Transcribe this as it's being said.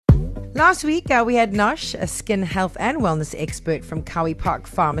Last week, we had Noush, a skin health and wellness expert from Kawi Park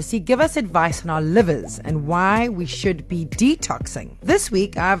Pharmacy, give us advice on our livers and why we should be detoxing. This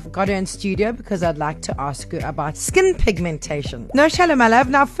week, I've got her in studio because I'd like to ask her about skin pigmentation. Noush, hello, my love.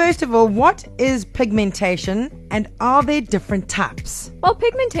 Now, first of all, what is pigmentation and are there different types? Well,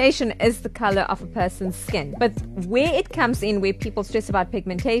 pigmentation is the color of a person's skin. But where it comes in, where people stress about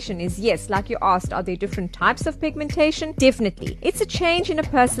pigmentation is, yes, like you asked, are there different types of pigmentation? Definitely. It's a change in a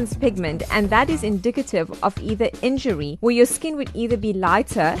person's pigment, and that is indicative of either injury, where your skin would either be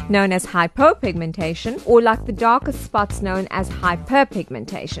lighter, known as hypopigmentation, or like the darker spots known as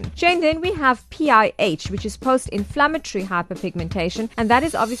hyperpigmentation. Jane, then we have PIH, which is post-inflammatory hyperpigmentation, and that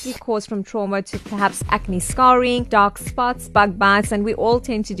is obviously caused from trauma to perhaps acne scarring, dark spots, bug bites, and we all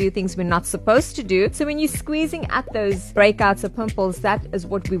tend to do things we're not supposed to do. So when you're squeezing at those breakouts or pimples, that is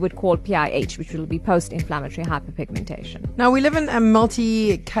what we would call PIH, which will be post-inflammatory hyperpigmentation. Now, we live in a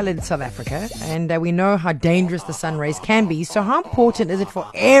multicolored South Africa, and we know how dangerous the sun rays can be. So how important is it for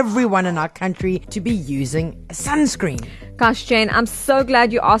everyone in our country to be using sunscreen? Gosh, Jane, I'm so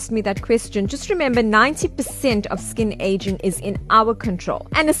glad you asked me that question. Just remember, 90% of skin aging is in our control.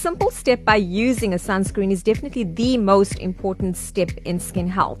 And a simple step by using a sunscreen is definitely the most important step in skin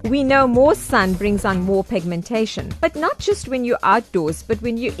health. We know more sun brings on more pigmentation, but not just when you're outdoors, but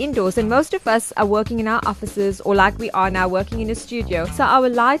when you're indoors. And most of us are working in our offices, or like we are now working in a studio. So our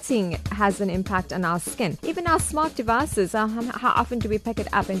lighting has an impact on our skin. Even our smart devices, how often do we pick it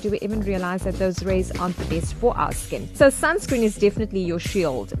up, and do we even realize that those rays aren't the best for our skin? So sunscreen is definitely your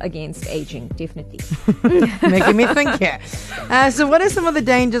shield against aging, definitely. Making me think here. So what are some of the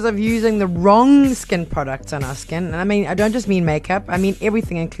dangers of using the wrong skin products on our skin? And I mean, I don't just mean makeup, I mean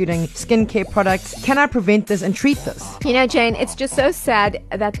everything, including skincare products. Can I prevent this and treat this? You know, Jane, it's just so sad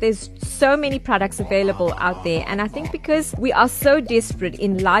that there's so many products available out there. And I think because we are so desperate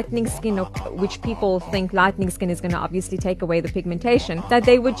in lightening skin, which people think lightening skin is going to obviously take away the pigmentation, that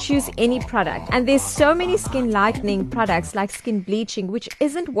they would choose any product. And there's so many skin lightening products like skin bleaching, which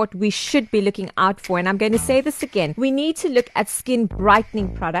isn't what we should be looking out for. And I'm going to say this again. We need to look at skin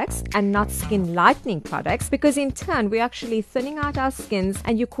brightening products and not skin lightening products, because in turn, we're actually thinning out our skins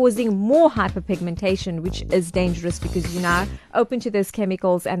and you're causing more hyperpigmentation, which is dangerous because you're now open to those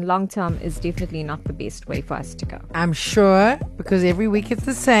chemicals, and long term is definitely not the best way for us to go. I'm sure, because every week it's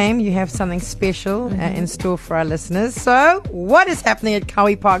the same. You have something special in store for our listeners. So what is happening at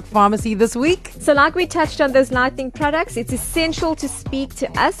Kawi Park Pharmacy this week? So like we touched on those lightening products, it's essential to speak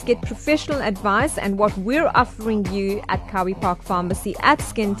to us, get professional advice, and what we're offering you at Kawi Park Pharmacy at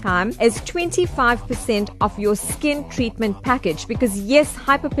Skin Time is 25% off your skin treatment package, because yes,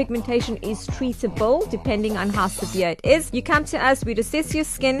 hyperpigmentation is treatable depending on how severe it is. You come to us, we'd assess your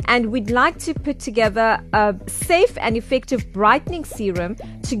skin, and we'd like to put together a safe and effective brightening serum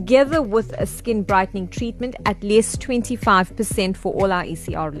together with a skin brightening treatment at less 25% for all our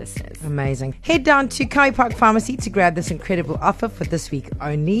ECR listeners. Amazing. Head down to Kawi Park Pharmacy to grab this incredible offer for this week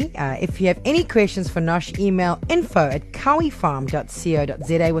only. If you have any questions for Noush, email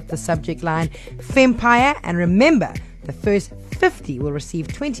info@kawifarm.co.za with the subject line Fempire, and remember, the first 50 will receive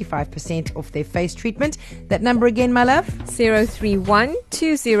 25% off their face treatment. That number again, my love? 031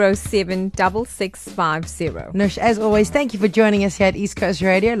 207 6650. Noush, as always, thank you for joining us here at East Coast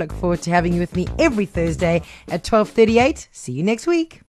Radio. Look forward to having you with me every Thursday at 12:38. See you next week.